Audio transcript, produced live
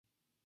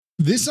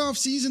This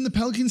offseason, the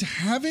Pelicans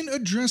haven't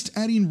addressed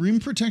adding rim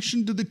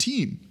protection to the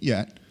team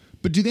yet,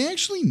 but do they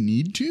actually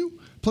need to?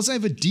 Plus, I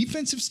have a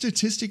defensive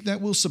statistic that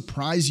will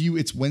surprise you.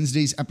 It's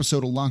Wednesday's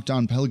episode of Locked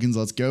On Pelicans.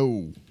 Let's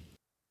go.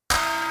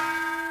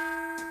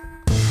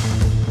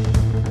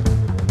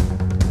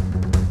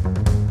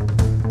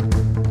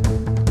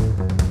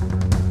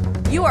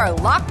 You are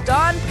Locked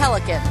On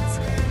Pelicans,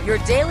 your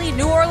daily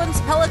New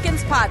Orleans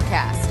Pelicans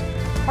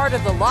podcast, part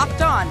of the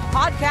Locked On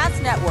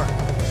Podcast Network,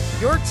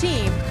 your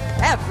team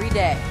every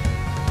day.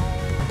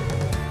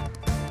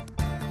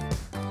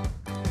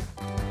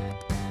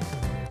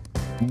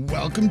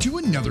 Welcome to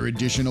another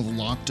edition of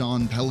Locked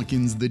On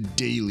Pelicans, the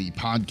daily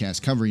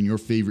podcast covering your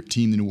favorite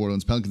team, the New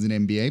Orleans Pelicans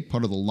and NBA,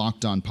 part of the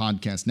Locked On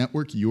Podcast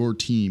Network, your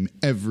team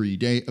every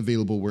day,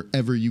 available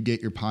wherever you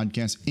get your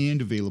podcasts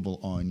and available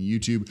on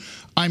YouTube.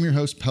 I'm your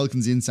host,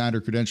 Pelicans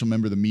Insider, credential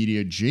member of the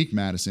media, Jake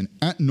Madison,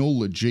 at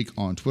NOLA Jake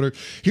on Twitter,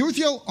 here with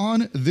y'all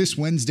on this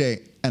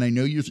Wednesday. And I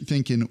know you're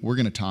thinking we're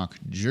going to talk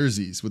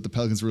jerseys with the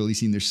Pelicans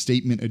releasing their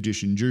statement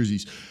edition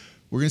jerseys.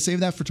 We're going to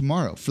save that for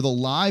tomorrow for the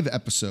live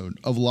episode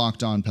of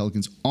Locked On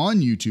Pelicans on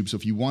YouTube. So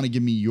if you want to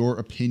give me your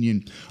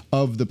opinion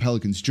of the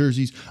Pelicans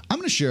jerseys, I'm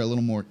going to share a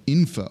little more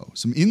info,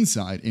 some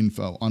inside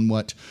info on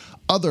what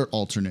other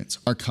alternates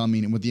are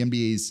coming and what the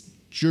NBA's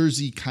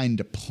jersey kind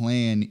of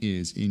plan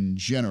is in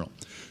general.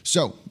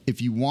 So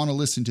if you want to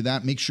listen to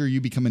that, make sure you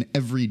become an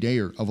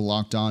everydayer of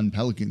Locked On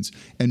Pelicans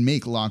and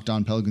make Locked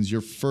On Pelicans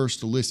your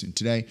first listen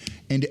today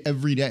and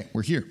every day.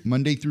 We're here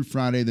Monday through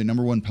Friday, the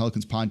number one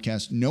Pelicans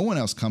podcast. No one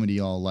else coming to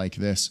y'all like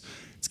this.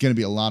 It's going to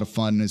be a lot of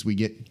fun as we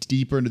get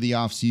deeper into the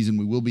off season.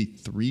 We will be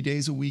 3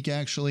 days a week,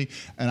 actually,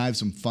 and I have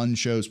some fun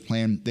shows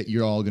planned that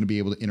you're all going to be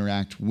able to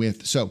interact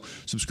with. So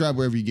subscribe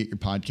wherever you get your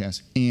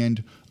podcasts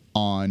and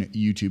on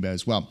YouTube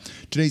as well.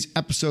 Today's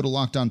episode of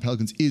Locked On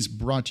Pelicans is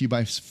brought to you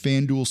by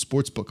FanDuel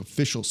Sportsbook,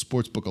 official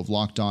sportsbook of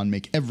Locked On.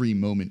 Make every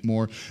moment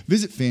more.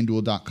 Visit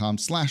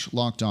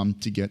FanDuel.com/LockedOn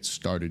to get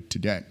started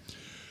today.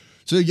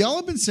 So y'all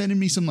have been sending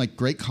me some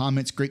great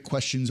comments, great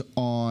questions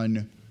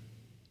on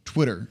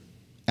Twitter,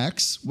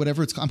 X,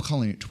 whatever I'm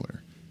calling it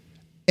Twitter,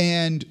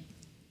 and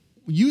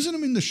using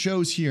them in the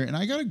shows here. And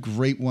I got a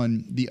great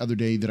one the other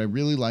day that I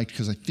really liked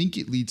because I think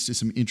it leads to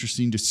some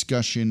interesting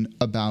discussion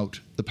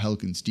about the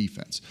Pelicans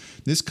defense.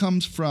 This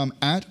comes from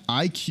at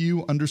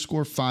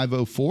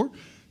IQ_504.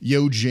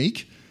 Yo,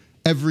 Jake,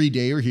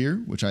 everydayer here,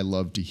 which I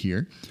love to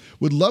hear.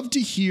 Would love to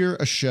hear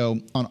a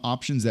show on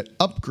options that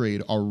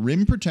upgrade our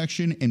rim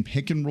protection and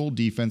pick and roll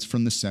defense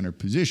from the center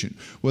position,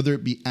 whether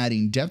it be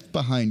adding depth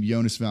behind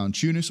Jonas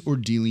Valanciunas or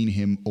dealing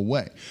him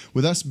away.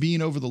 With us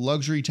being over the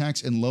luxury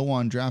tax and low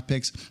on draft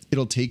picks,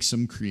 it'll take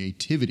some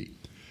creativity.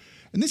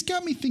 And this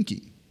got me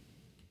thinking,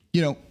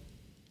 do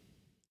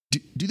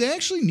they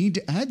actually need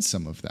to add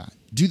some of that?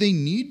 Do they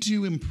need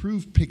to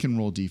improve pick and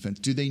roll defense?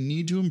 Do they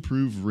need to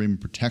improve rim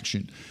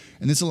protection?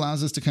 And this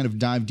allows us to kind of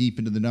dive deep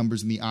into the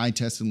numbers and the eye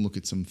test and look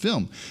at some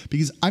film,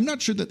 because I'm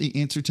not sure that the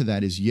answer to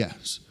that is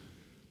yes.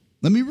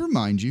 Let me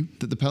remind you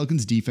that the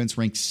Pelicans defense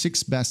ranked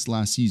 6th best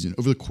last season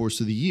over the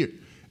course of the year.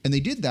 And they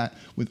did that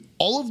with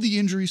all of the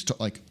injuries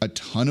to a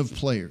ton of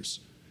players.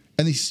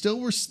 And they still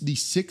were the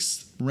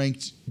 6th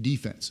ranked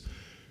defense.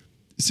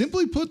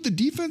 Simply put, the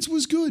defense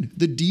was good.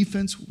 The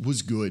defense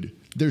was good.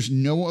 There's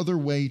no other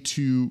way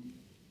to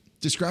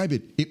describe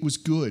it. It was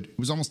good. It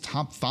was almost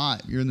top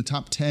 5. You're in the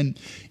top 10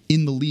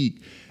 in the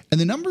league.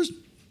 And the numbers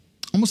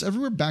almost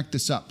everywhere back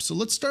this up. So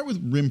let's start with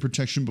rim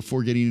protection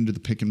before getting into the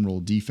pick and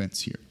roll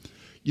defense here.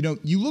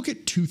 You look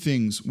at two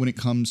things when it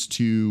comes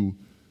to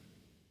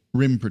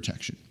rim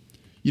protection.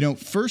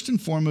 First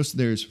and foremost,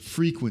 there's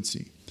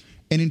frequency.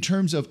 And in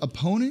terms of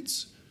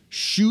opponents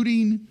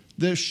shooting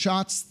the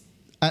shots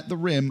at the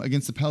rim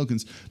against the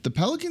Pelicans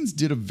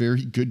did a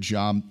very good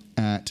job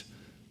at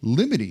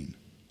limiting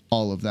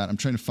all of that. I'm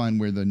trying to find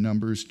where the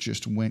numbers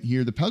just went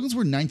here. The Pelicans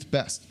were 9th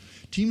best.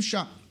 Teams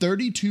shot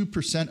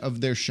 32%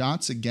 of their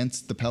shots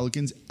against the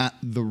Pelicans at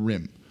the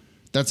rim.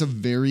 That's a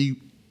very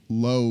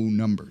low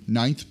number.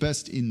 9th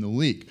best in the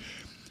league.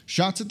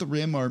 Shots at the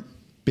rim are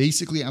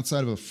basically,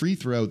 outside of a free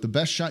throw, the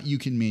best shot you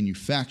can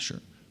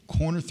manufacture.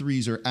 Corner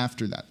threes are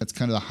after that. That's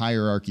kind of the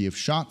hierarchy of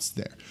shots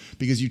there,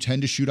 because you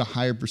tend to shoot a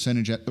higher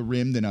percentage at the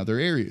rim than other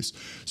areas.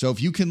 So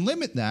if you can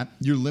limit that,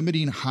 you're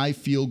limiting high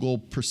field goal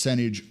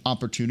percentage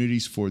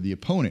opportunities for the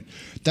opponent.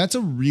 That's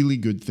a really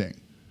good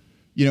thing.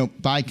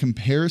 By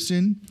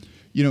comparison,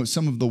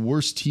 some of the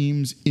worst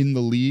teams in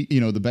the league,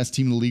 the best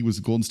team in the league was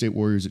the Golden State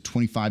Warriors at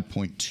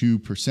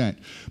 25.2%.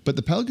 But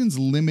the Pelicans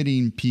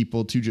limiting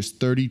people to just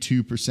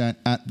 32%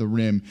 at the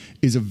rim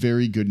is a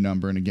very good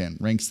number. And again,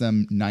 ranks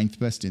them 9th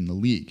best in the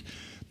league.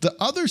 The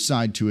other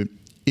side to it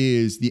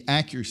is the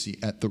accuracy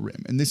at the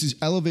rim. And this is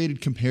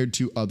elevated compared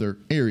to other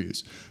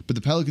areas. But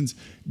the Pelicans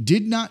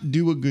did not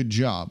do a good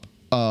job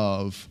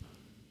of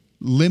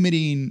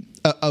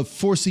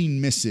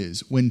forcing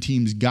misses when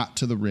teams got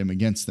to the rim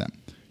against them.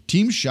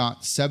 Teams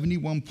shot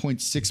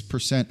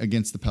 71.6%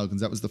 against the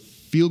Pelicans. That was the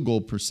field goal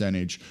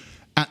percentage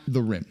at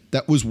the rim.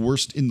 That was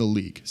worst in the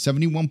league,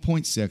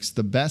 71.6.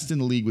 The best in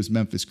the league was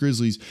Memphis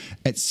Grizzlies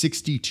at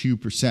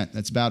 62%.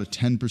 That's about a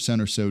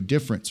 10% or so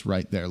difference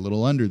right there, a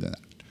little under that.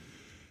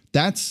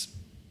 That's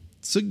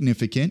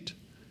significant,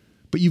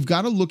 but you've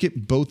got to look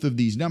at both of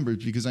these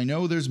numbers because I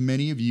know there's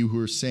many of you who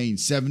are saying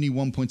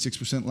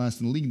 71.6% last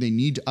in the league. They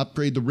need to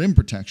upgrade the rim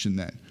protection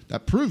then.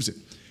 That proves it.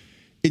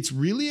 It's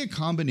really a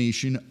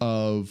combination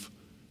of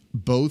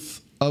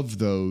both of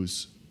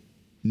those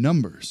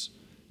numbers.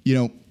 You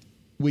know,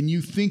 when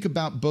you think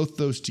about both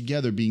those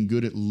together, being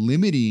good at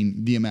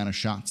limiting the amount of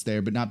shots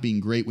there, but not being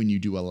great when you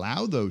do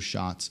allow those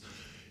shots,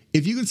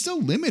 if you can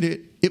still limit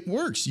it, it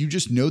works. You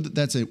just know that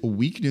that's a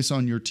weakness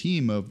on your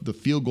team of the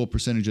field goal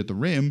percentage at the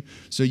rim.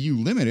 So you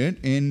limit it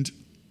and,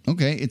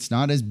 okay, it's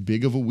not as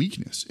big of a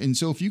weakness. And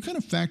so if you kind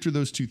of factor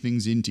those two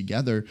things in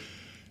together,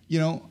 you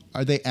know,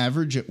 are they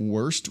average at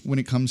worst when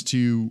it comes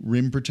to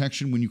rim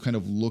protection when you kind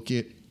of look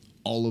at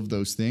all of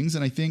those things?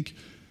 And I think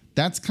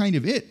that's kind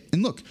of it.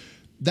 And look,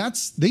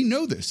 they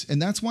know this,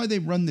 and that's why they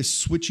run this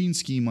switching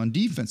scheme on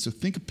defense. So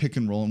think of pick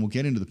and roll, and we'll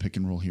get into the pick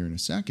and roll here in a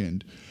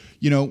second.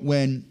 You know,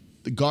 when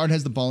the guard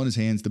has the ball in his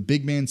hands, the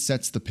big man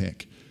sets the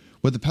pick.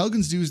 What the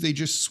Pelicans do is they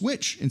just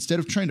switch instead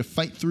of trying to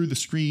fight through the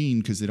screen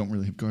because they don't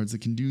really have guards that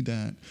can do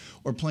that,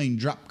 or playing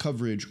drop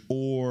coverage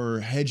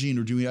or hedging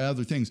or doing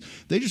other things.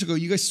 They just go,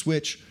 you guys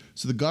switch.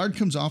 So the guard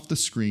comes off the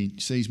screen,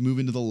 say he's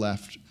moving to the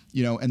left,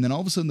 you know, and then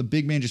all of a sudden the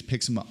big man just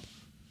picks him up.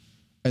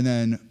 And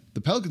then the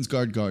Pelicans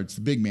guards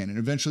the big man, and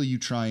eventually you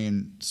try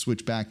and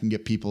switch back and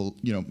get people,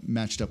 you know,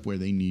 matched up where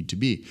they need to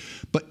be.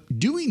 But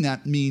doing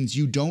that means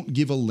you don't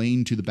give a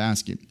lane to the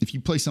basket. If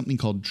you play something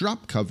called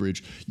drop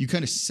coverage, you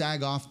kind of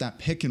sag off that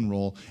pick and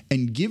roll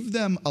and give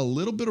them a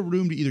little bit of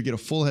room to either get a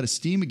full head of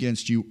steam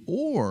against you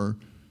or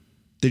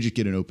they just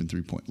get an open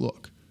three-point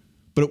look.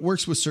 But it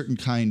works with certain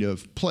kind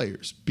of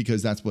players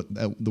because that's what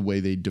the way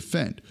they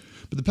defend.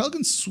 But the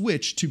Pelicans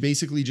switch to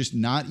basically just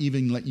not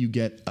even let you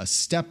get a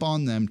step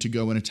on them to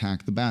go and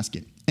attack the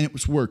basket. And it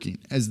was working,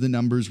 as the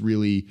numbers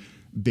really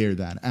bear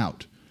that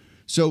out.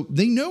 So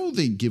they know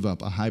they give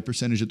up a high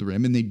percentage at the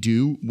rim, and they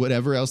do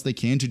whatever else they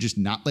can to just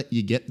not let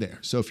you get there.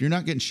 So if you're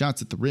not getting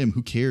shots at the rim,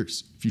 who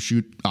cares if you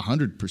shoot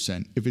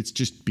 100% if it's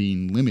just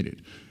being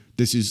limited?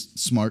 This is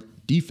smart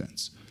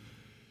defense.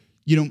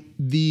 You know,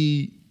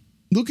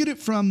 look at it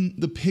from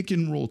the pick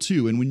and roll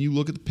too. And when you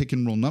look at the pick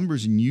and roll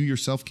numbers, and you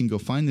yourself can go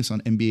find this on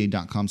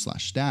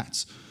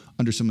NBA.com/stats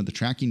under some of the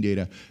tracking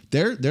data,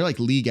 they're like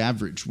league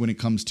average when it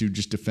comes to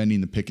just defending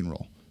the pick and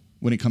roll.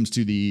 When it comes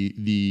to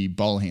the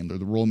ball handler,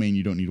 the roll man,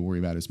 you don't need to worry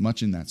about as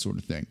much in that sort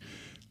of thing.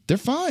 They're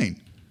fine.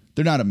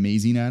 They're not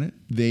amazing at it.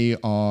 They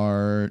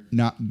are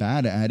not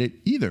bad at it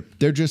either.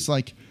 They're just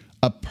like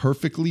a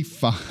perfectly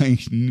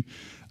fine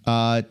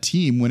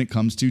team when it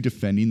comes to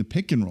defending the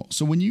pick and roll.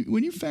 So when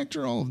you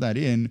factor all of that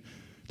in,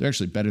 they're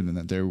actually better than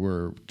that. They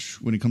were,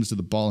 when it comes to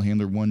the ball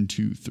handler, 1,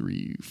 2,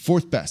 3,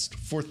 fourth best.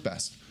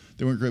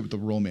 They weren't great with the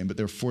roll man, but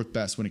they're fourth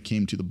best when it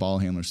came to the ball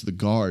handler. So the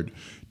guard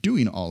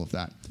doing all of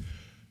that.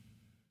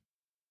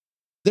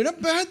 They're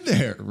not bad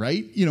there,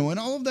 right? You know, and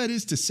all of that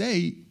is to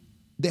say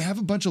they have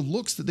a bunch of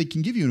looks that they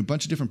can give you and a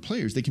bunch of different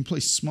players. They can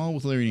play small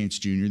with Larry Nance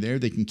Jr. there.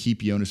 They can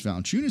keep Jonas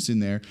Valanciunas in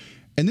there.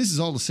 And this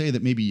is all to say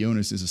that maybe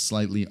Jonas is a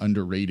slightly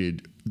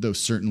underrated, though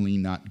certainly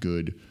not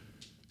good,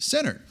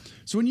 center.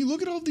 So when you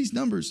look at all of these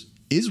numbers,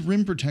 is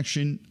rim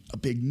protection a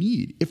big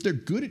need? If they're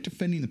good at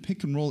defending the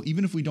pick and roll,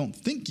 even if we don't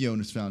think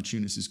Jonas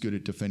Valanciunas is good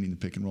at defending the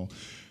pick and roll,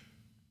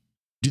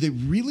 do they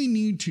really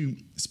need to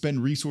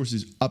spend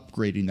resources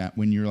upgrading that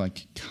when you're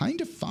like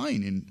kind of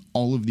fine in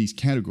all of these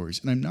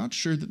categories? And I'm not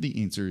sure that the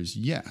answer is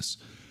yes.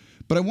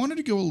 But I wanted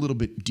to go a little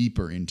bit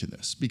deeper into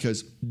this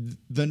because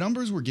the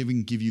numbers we're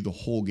giving give you the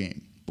whole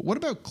game. But what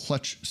about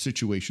clutch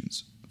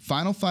situations?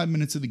 Final 5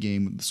 minutes of the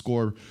game, the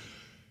score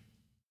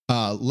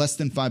less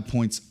than 5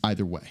 points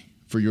either way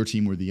for your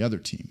team or the other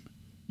team.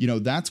 You know,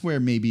 that's where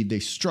maybe they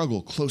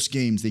struggle. Close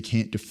games, they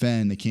can't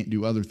defend, they can't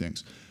do other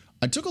things.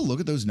 I took a look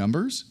at those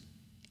numbers.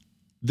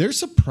 They're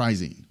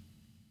surprising.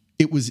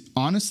 It was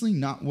honestly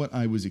not what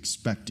I was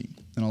expecting.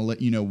 And I'll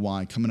let you know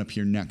why coming up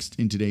here next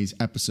in today's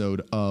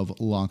episode of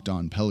Locked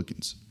On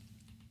Pelicans.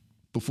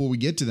 Before we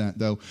get to that,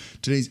 though,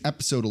 today's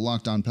episode of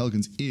Locked On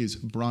Pelicans is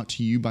brought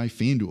to you by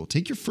FanDuel.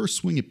 Take your first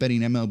swing at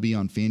betting MLB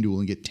on FanDuel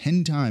and get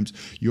 10 times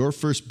your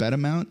first bet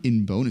amount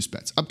in bonus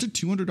bets, up to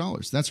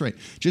 $200. That's right.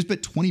 Just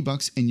bet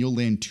 $20 and you'll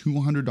land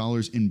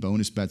 $200 in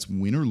bonus bets,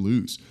 win or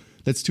lose.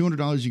 That's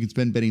 $200 you can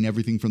spend betting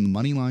everything from the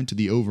money line to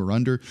the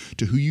over-under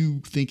to who you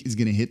think is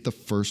going to hit the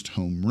first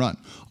home run.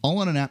 All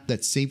on an app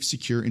that's safe,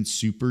 secure, and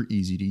super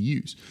easy to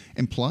use.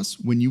 And plus,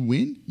 when you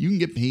win, you can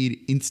get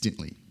paid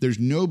instantly. There's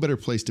no better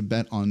place to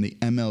bet on the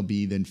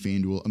MLB than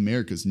FanDuel,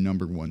 America's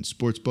 #1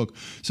 sportsbook.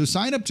 So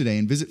sign up today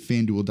and visit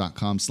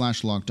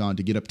FanDuel.com/lockedon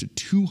to get up to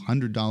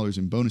 $200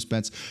 in bonus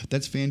bets.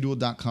 That's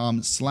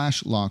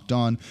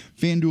FanDuel.com/lockedon.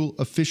 FanDuel,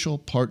 official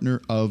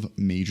partner of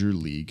Major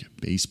League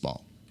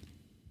Baseball.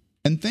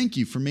 And thank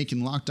you for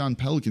making Locked On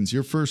Pelicans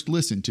your first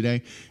listen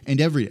today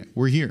and every day.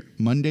 We're here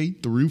Monday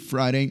through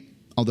Friday,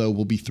 although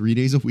we'll be 3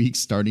 days a week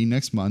starting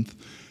next month.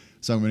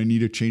 So I'm going to need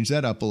to change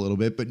that up a little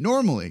bit. But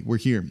normally we're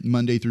here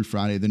Monday through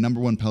Friday, the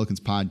 #1 Pelicans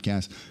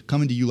podcast,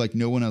 coming to you like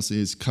no one else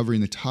is,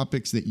 covering the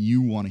topics that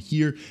you want to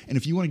hear. And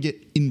if you want to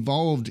get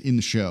involved in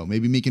the show,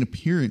 maybe make an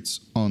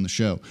appearance on the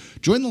show,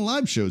 join the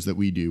live shows that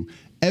we do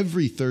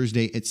every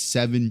Thursday at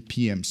 7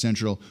 p.m.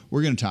 Central.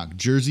 We're going to talk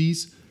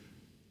jerseys.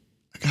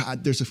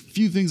 God, there's a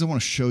few things I want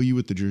to show you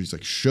with the jerseys,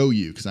 like show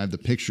you, because I have the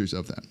pictures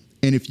of them.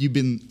 And if you've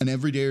been an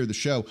everydayer of the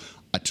show,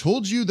 I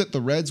told you that the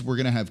Reds were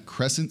going to have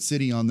Crescent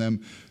City on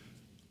them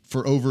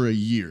for over a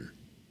year.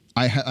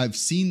 I've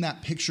seen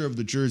that picture of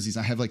the jerseys.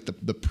 I have like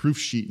the proof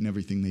sheet and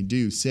everything they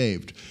do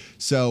saved.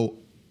 So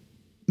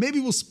maybe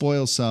we'll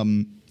spoil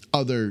some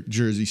other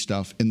jersey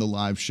stuff in the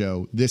live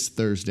show this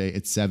Thursday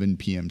at 7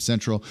 p.m.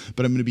 Central.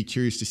 But I'm going to be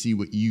curious to see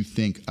what you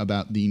think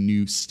about the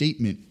new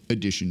Statement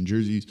Edition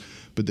jerseys.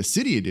 But the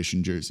City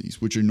Edition jerseys,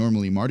 which are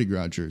normally Mardi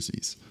Gras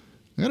jerseys,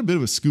 I got a bit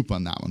of a scoop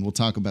on that one. We'll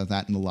talk about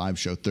that in the live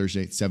show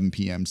Thursday at 7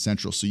 p.m.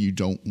 Central, so you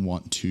don't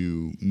want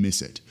to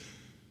miss it.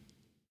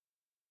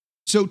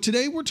 So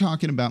today we're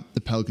talking about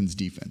the Pelicans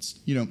defense.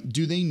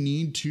 Do they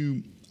need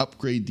to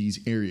upgrade these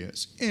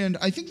areas? And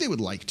I think they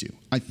would like to.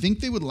 I think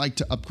they would like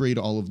to upgrade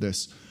all of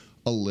this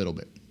a little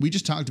bit. We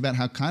just talked about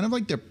how kind of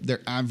like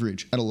they're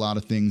average at a lot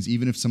of things,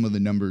 even if some of the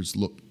numbers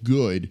look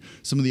good,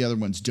 some of the other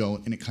ones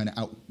don't, and it kind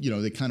of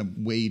they kind of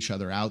weigh each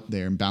other out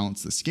there and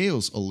balance the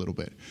scales a little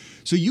bit.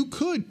 So you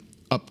could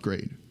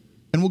upgrade.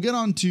 And we'll get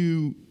on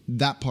to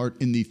that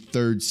part in the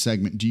third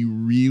segment. Do you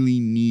really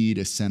need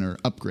a center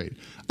upgrade?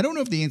 I don't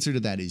know if the answer to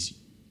that is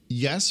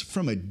yes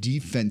from a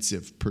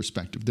defensive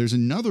perspective. There's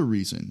another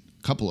reason,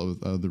 a couple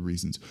of other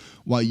reasons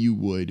why you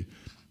would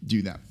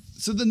do that.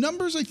 So the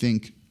numbers, I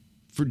think,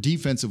 for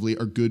defensively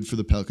are good for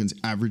the Pelicans,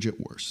 average at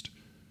worst.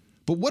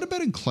 But what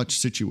about in clutch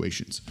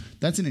situations?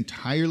 That's an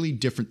entirely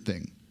different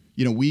thing.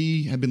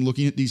 We have been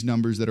looking at these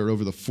numbers that are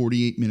over the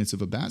 48 minutes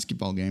of a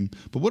basketball game,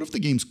 but what if the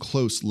game's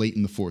close late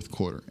in the fourth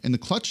quarter? And the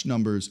clutch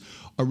numbers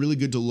are really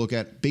good to look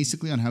at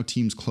basically on how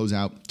teams close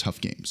out tough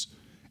games.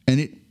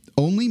 And it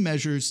only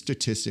measures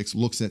statistics,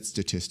 looks at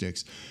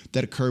statistics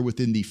that occur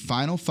within the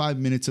final 5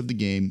 minutes of the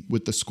game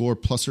with the score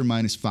plus or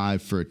minus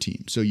 5 for a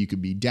team. So you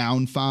could be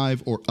down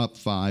 5 or up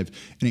 5,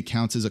 and it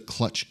counts as a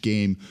clutch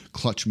game,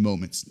 clutch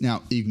moments.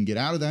 Now, you can get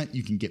out of that,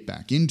 you can get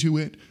back into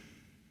it,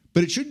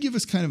 but it should give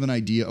us kind of an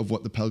idea of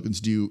what the Pelicans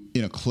do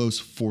in a close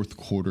fourth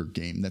quarter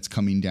game that's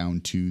coming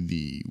down to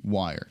the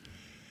wire.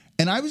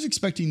 And I was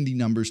expecting the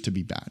numbers to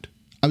be bad.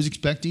 I was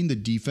expecting the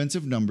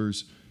defensive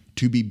numbers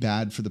to be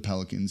bad for the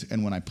Pelicans.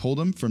 And when I pulled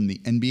them from the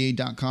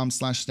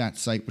NBA.com/stats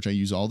site, which I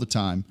use all the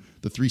time,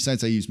 the three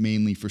sites I use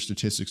mainly for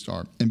statistics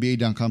are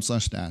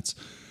NBA.com/stats,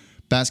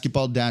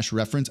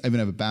 Basketball-Reference. I even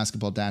have a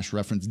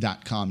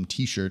Basketball-Reference.com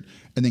t-shirt.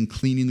 And then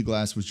Cleaning the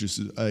Glass was just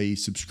a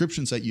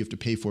subscription site you have to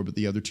pay for, but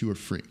the other two are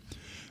free.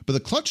 But the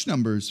clutch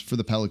numbers for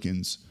the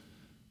Pelicans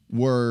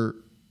were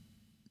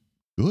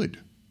good.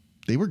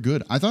 They were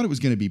good. I thought it was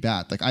going to be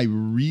bad. Like, I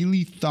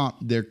really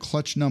thought their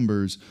clutch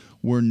numbers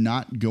were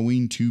not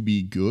going to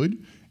be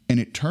good. And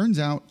it turns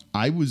out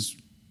I was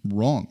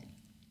wrong.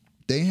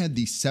 They had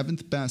the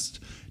 7th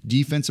best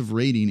defensive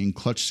rating in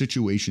clutch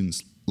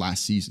situations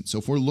last season. So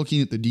if we're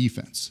looking at the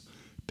defense,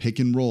 pick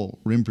and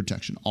roll, rim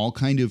protection, all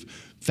kind of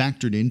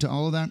factored into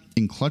all of that,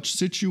 in clutch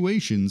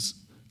situations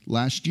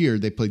last year,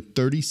 they played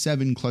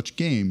 37 clutch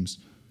games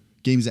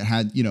that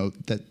had,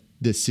 that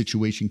this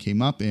situation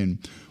came up in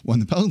when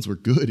the Pelicans were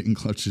good in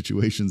clutch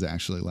situations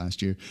actually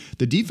last year.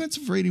 The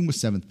defensive rating was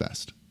 7th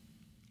best.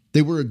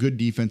 They were a good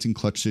defense in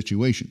clutch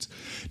situations.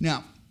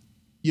 Now,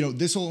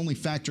 this will only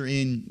factor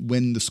in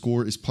when the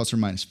score is plus or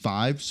minus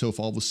 5. So if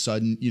all of a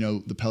sudden,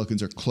 the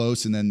Pelicans are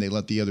close and then they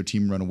let the other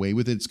team run away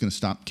with it, it's going to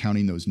stop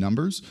counting those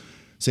numbers.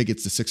 Say it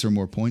gets to 6 or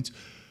more points.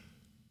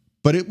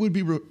 But it would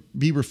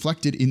be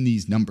reflected in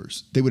these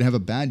numbers. They would have a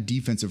bad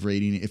defensive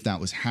rating if that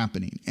was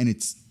happening, and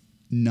it's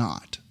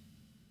not.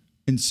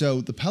 And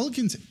so the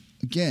Pelicans,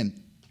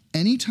 again,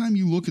 anytime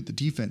you look at the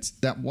defense,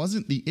 that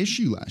wasn't the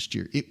issue last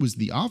year. It was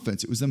the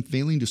offense. It was them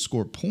failing to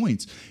score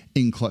points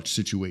in clutch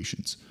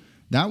situations.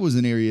 That was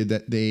an area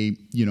that they,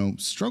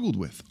 struggled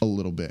with a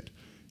little bit,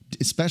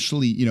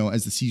 especially,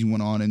 as the season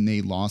went on and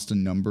they lost a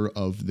number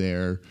of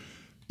their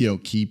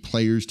key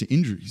players to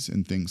injuries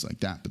and things like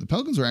that. But the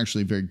Pelicans were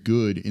actually very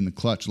good in the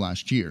clutch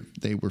last year.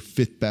 They were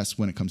 5th best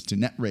when it comes to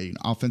net rating,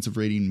 offensive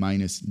rating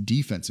minus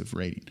defensive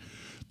rating.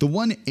 The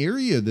one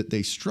area that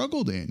they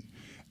struggled in,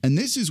 and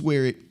this is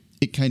where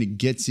it kind of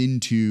gets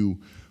into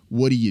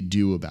what do you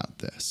do about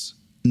this?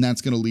 And that's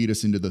going to lead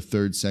us into the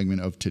third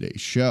segment of today's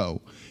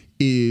show,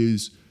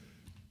 is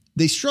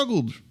they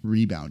struggled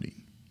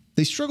rebounding.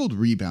 They struggled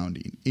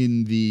rebounding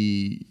in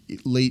the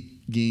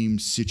late game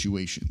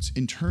situations.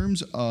 In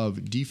terms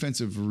of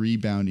defensive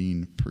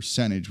rebounding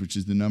percentage, which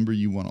is the number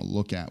you want to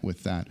look at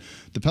with that,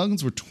 the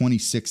Pelicans were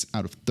 26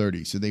 out of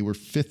 30, so they were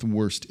 5th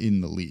worst in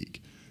the league.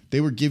 They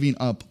were giving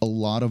up a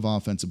lot of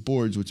offensive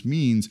boards, which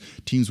means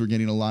teams were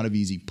getting a lot of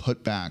easy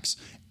putbacks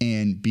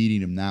and beating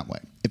them that way.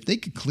 If they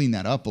could clean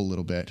that up a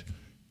little bit,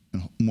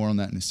 and more on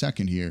that in a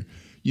second here,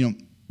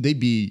 they'd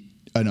be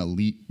an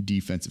elite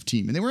defensive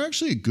team. And they were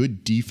actually a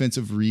good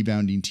defensive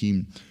rebounding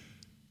team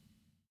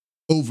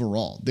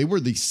overall. They were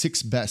the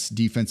 6th best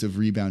defensive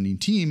rebounding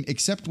team,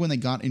 except when they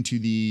got into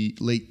the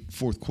late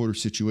fourth quarter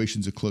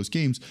situations of close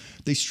games,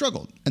 they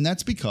struggled. And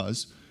that's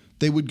because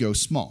they would go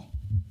small.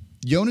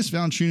 Jonas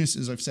Valanciunas,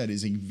 as I've said,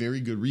 is a very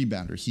good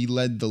rebounder. He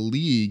led the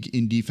league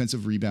in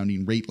defensive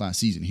rebounding rate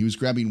last season. He was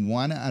grabbing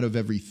 1 out of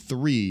every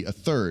 3, a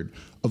third,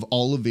 of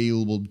all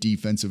available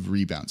defensive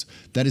rebounds.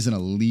 That is an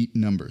elite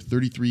number,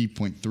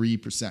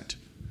 33.3%.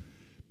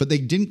 But they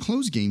didn't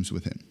close games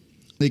with him.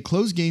 They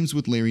closed games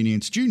with Larry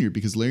Nance Jr.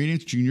 because Larry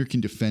Nance Jr.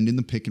 can defend in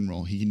the pick and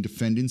roll. He can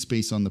defend in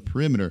space on the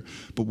perimeter.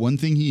 But one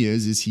thing he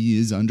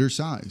is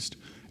undersized.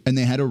 And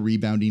they had a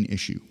rebounding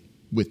issue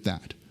with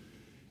that.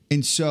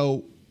 And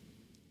so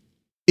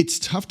it's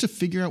tough to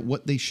figure out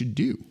what they should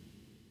do.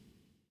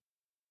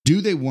 Do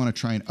they want to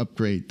try and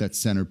upgrade that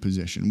center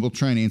position? We'll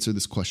try and answer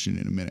this question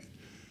in a minute.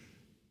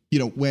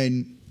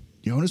 When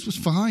Jonas was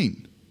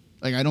fine.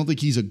 I don't think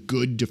he's a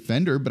good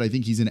defender, but I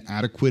think he's an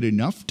adequate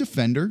enough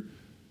defender.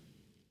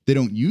 They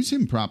don't use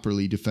him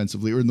properly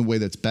defensively or in the way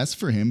that's best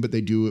for him, but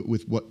they do it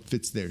with what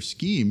fits their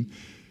scheme.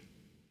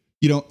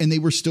 And they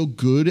were still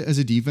good as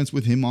a defense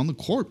with him on the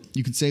court.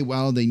 You could say,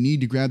 well, they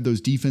need to grab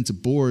those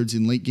defensive boards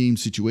in late game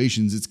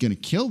situations. It's going to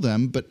kill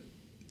them, but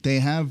they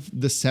have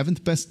the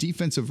 7th best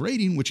defensive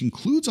rating, which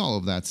includes all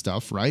of that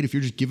stuff, right? If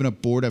you're just giving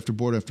up board after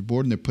board after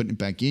board and they're putting it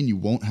back in, you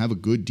won't have a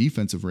good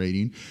defensive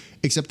rating,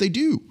 except they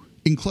do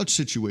in clutch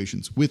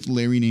situations with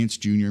Larry Nance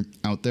Jr.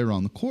 out there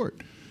on the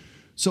court.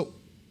 So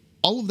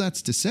all of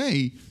that's to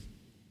say,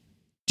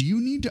 do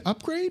you need to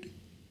upgrade?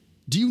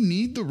 Do you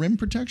need the rim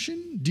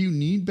protection? Do you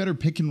need better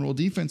pick and roll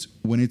defense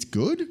when it's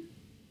good?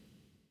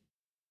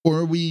 Or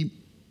are we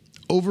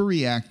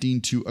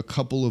overreacting to a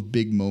couple of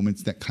big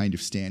moments that kind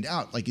of stand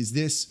out? Is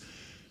this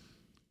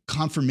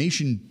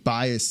confirmation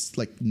bias,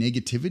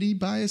 negativity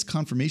bias,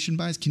 confirmation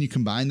bias? Can you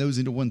combine those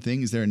into one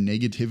thing? Is there a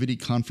negativity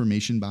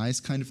confirmation bias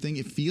kind of thing?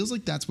 It feels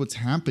like that's what's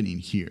happening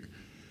here.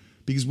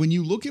 Because when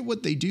you look at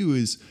what they do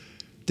is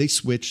they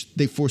switch,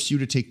 they force you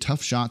to take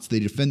tough shots, they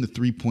defend the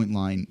 3-point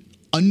line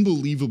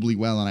unbelievably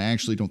well, and I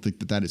actually don't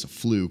think that is a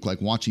fluke.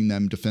 Watching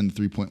them defend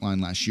the 3-point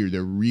line last year,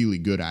 they're really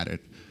good at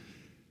it.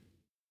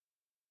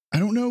 I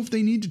don't know if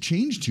they need to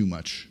change too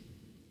much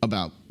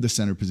about the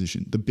center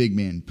position, the big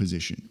man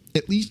position,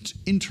 at least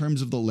in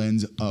terms of the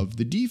lens of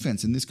the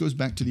defense. And this goes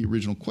back to the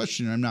original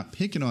question. And I'm not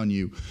picking on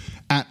you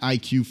at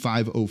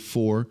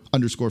IQ504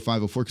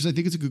 _504 because I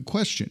think it's a good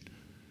question.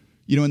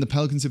 And the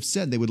Pelicans have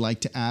said they would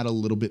like to add a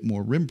little bit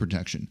more rim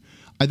protection.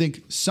 I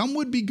think some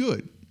would be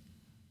good.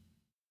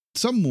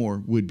 Some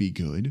more would be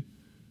good.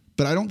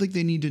 But I don't think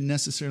they need to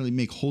necessarily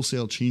make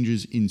wholesale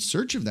changes in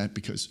search of that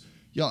because,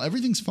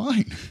 everything's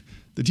fine.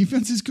 The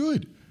defense is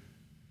good.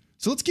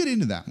 So let's get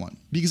into that one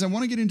because I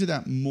want to get into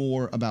that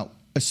more about,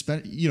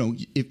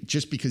 if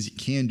just because you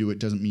can do it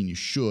doesn't mean you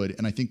should.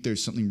 And I think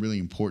there's something really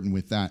important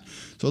with that.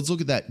 So let's look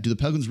at that. Do the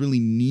Pelicans really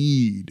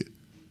need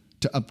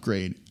to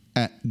upgrade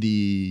at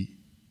the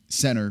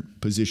center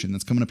position?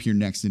 That's coming up here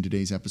next in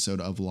today's episode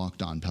of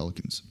Locked On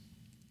Pelicans.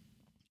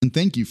 And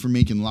thank you for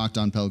making Locked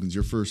On Pelicans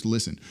your first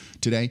listen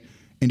today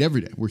and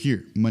every day. We're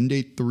here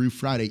Monday through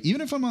Friday. Even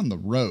if I'm on the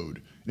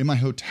road, in my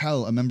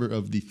hotel, a member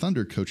of the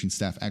Thunder coaching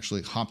staff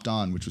actually hopped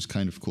on, which was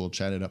kind of cool,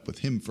 chatted up with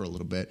him for a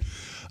little bit.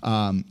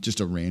 Just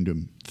a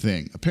random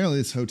thing. Apparently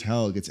this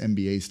hotel gets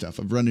NBA stuff.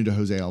 I've run into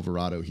Jose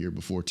Alvarado here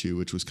before too,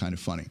 which was kind of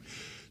funny.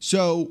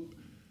 So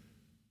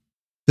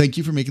thank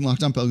you for making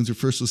Locked On Pelicans your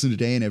first listen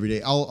today and every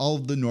day. All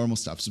of the normal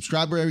stuff.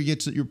 Subscribe wherever you get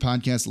to your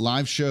podcast.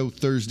 Live show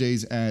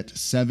Thursdays at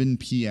 7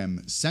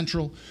 p.m.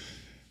 Central.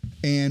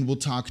 And we'll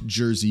talk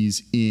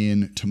jerseys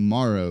in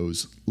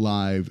tomorrow's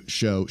live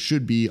show.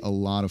 Should be a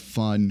lot of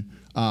fun.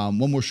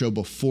 One more show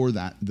before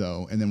that,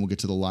 though, and then we'll get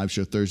to the live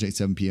show Thursday at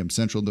 7 p.m.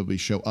 Central. There'll be a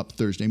show up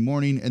Thursday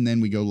morning, and then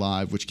we go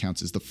live, which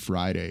counts as the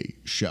Friday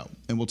show.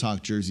 And we'll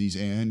talk jerseys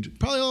and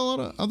probably a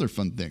lot of other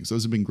fun things.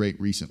 Those have been great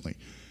recently.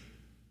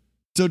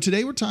 So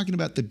today we're talking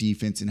about the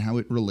defense and how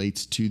it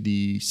relates to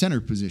the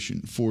center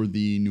position for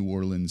the New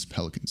Orleans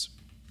Pelicans.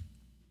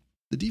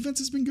 The defense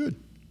has been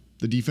good.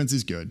 The defense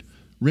is good.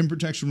 Rim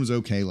protection was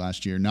okay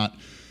last year. Not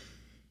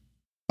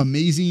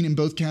amazing in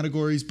both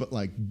categories, but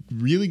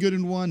really good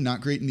in one,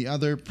 not great in the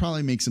other.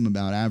 Probably makes them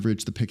about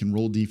average. The pick and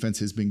roll defense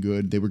has been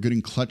good. They were good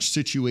in clutch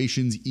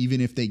situations,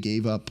 even if they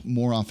gave up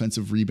more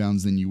offensive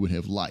rebounds than you would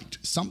have liked.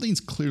 Something's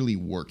clearly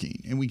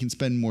working, and we can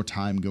spend more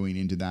time going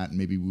into that, and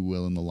maybe we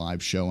will in the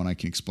live show, and I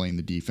can explain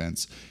the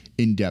defense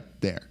in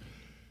depth there.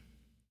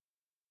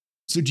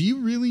 So do you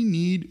really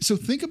need... So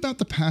think about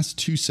the past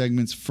two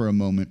segments for a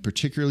moment,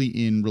 particularly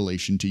in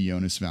relation to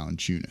Jonas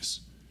Valanciunas.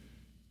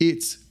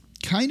 It's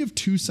kind of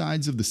two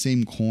sides of the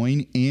same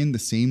coin and the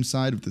same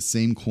side of the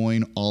same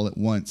coin all at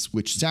once,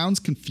 which sounds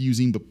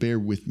confusing, but bear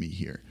with me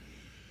here.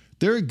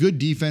 They're a good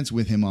defense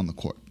with him on the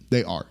court.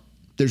 They are.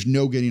 There's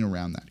no getting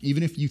around that.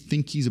 Even if you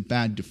think he's a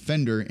bad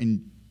defender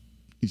and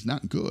he's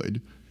not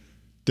good,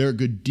 they're a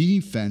good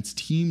defense,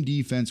 team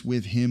defense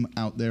with him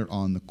out there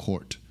on the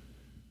court.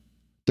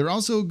 They're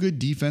also a good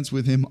defense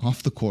with him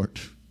off the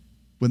court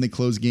when they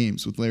close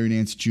games with Larry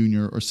Nance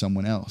Jr. or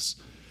someone else.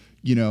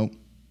 Do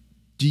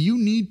you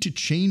need to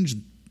change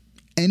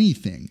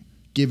anything,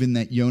 given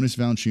that Jonas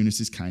Valanciunas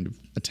is kind of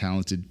a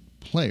talented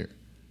player.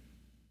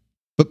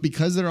 But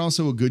because they're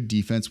also a good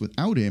defense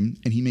without him,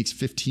 and he makes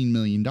 $15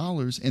 million,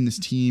 and this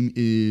team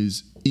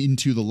is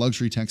into the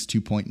luxury tax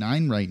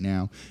 2.9 right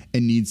now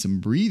and needs some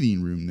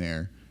breathing room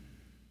there,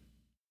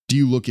 do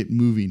you look at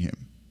moving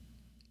him?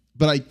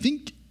 But I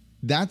think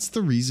that's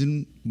the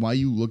reason why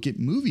you look at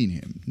moving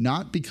him,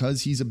 not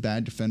because he's a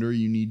bad defender or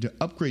you need to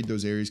upgrade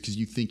those areas because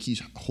you think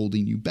he's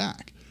holding you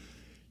back.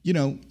 You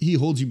know, he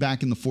holds you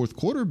back in the fourth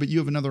quarter, but you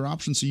have another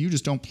option, so you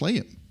just don't play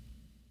him.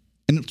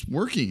 And it's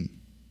working.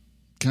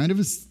 Kind of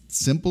as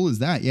simple as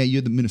that. Yeah, you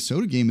had the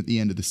Minnesota game at the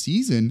end of the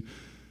season,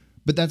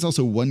 but that's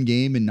also one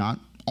game and not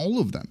all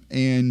of them.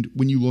 And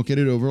when you look at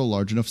it over a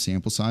large enough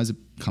sample size, it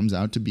comes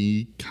out to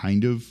be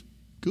kind of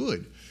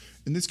good.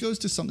 And this goes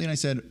to something I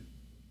said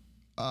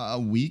a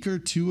week or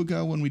two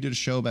ago when we did a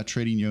show about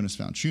trading Jonas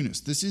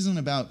Valanciunas. This isn't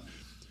about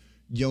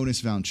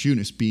Jonas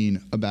Valanciunas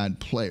being a bad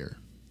player.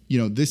 You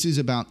know, this is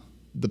about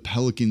the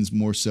Pelicans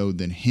more so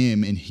than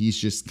him, and he's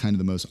just kind of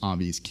the most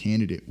obvious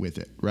candidate with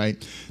it,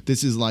 right?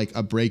 This is like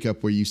a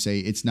breakup where you say,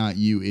 it's not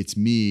you, it's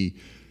me,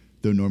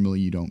 though normally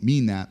you don't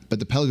mean that. But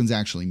the Pelicans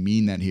actually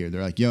mean that here.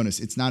 They're like, Jonas,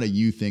 it's not a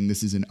you thing.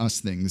 This is an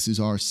us thing. This is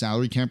our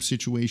salary cap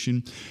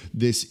situation.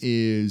 This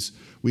is,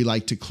 we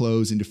like to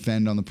close and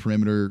defend on the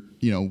perimeter,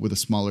 you know, with a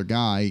smaller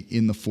guy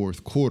in the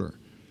fourth quarter.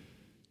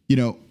 You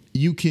know,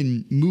 you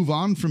can move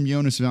on from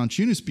Jonas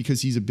Valanciunas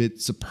because he's a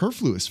bit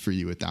superfluous for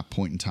you at that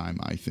point in time,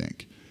 I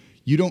think.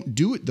 You don't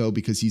do it, though,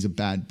 because he's a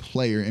bad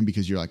player and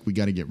because you're like, we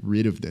got to get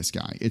rid of this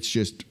guy. It's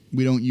just,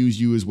 we don't use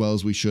you as well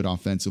as we should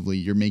offensively.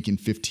 You're making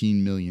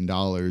 $15 million.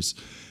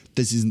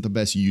 This isn't the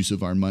best use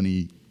of our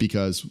money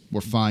because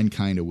we're fine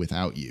kind of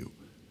without you.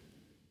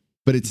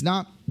 But it's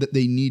not that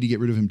they need to get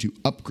rid of him to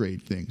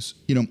upgrade things.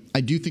 You know,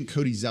 I do think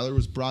Cody Zeller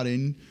was brought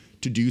in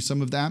to do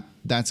some of that.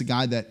 That's a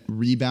guy that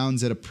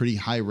rebounds at a pretty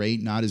high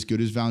rate, not as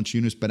good as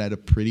Valanciunas, but at a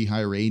pretty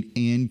high rate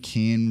and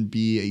can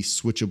be a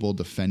switchable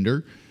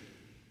defender.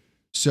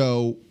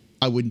 So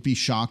I wouldn't be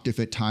shocked if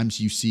at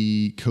times you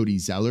see Cody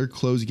Zeller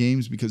close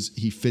games because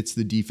he fits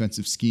the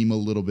defensive scheme a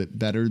little bit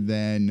better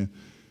than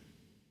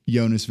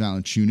Jonas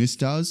Valanciunas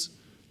does.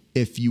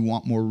 If you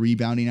want more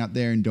rebounding out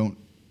there and don't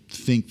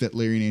think that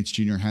Larry Nance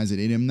Jr. has it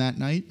in him that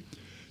night.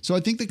 So I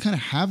think they kind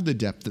of have the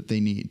depth that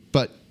they need,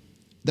 but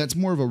that's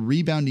more of a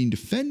rebounding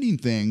defending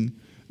thing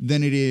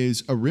than it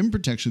is a rim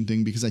protection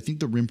thing because I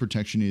think the rim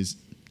protection is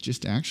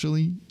just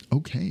actually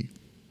okay.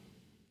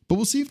 But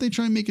we'll see if they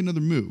try and make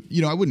another move.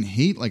 You know, I wouldn't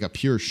hate like a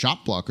pure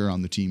shot blocker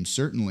on the team,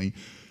 certainly.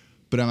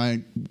 But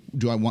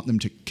do I want them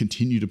to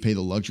continue to pay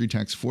the luxury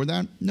tax for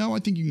that? No, I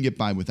think you can get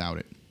by without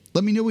it.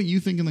 Let me know what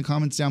you think in the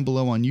comments down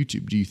below on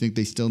YouTube. Do you think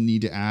they still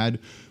need to add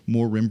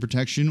more rim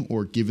protection?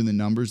 Or given the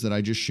numbers that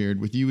I just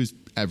shared with you, is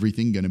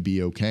everything going to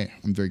be okay?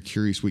 I'm very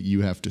curious what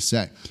you have to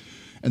say.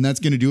 And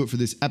that's going to do it for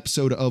this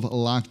episode of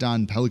Locked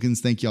On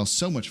Pelicans. Thank you all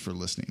so much for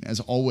listening.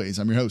 As always,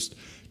 I'm your host,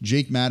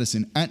 Jake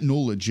Madison, at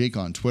NOLA Jake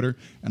on Twitter.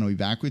 And I'll be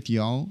back with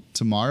y'all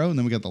tomorrow. And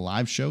then we got the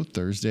live show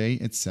Thursday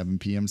at 7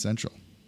 p.m. Central.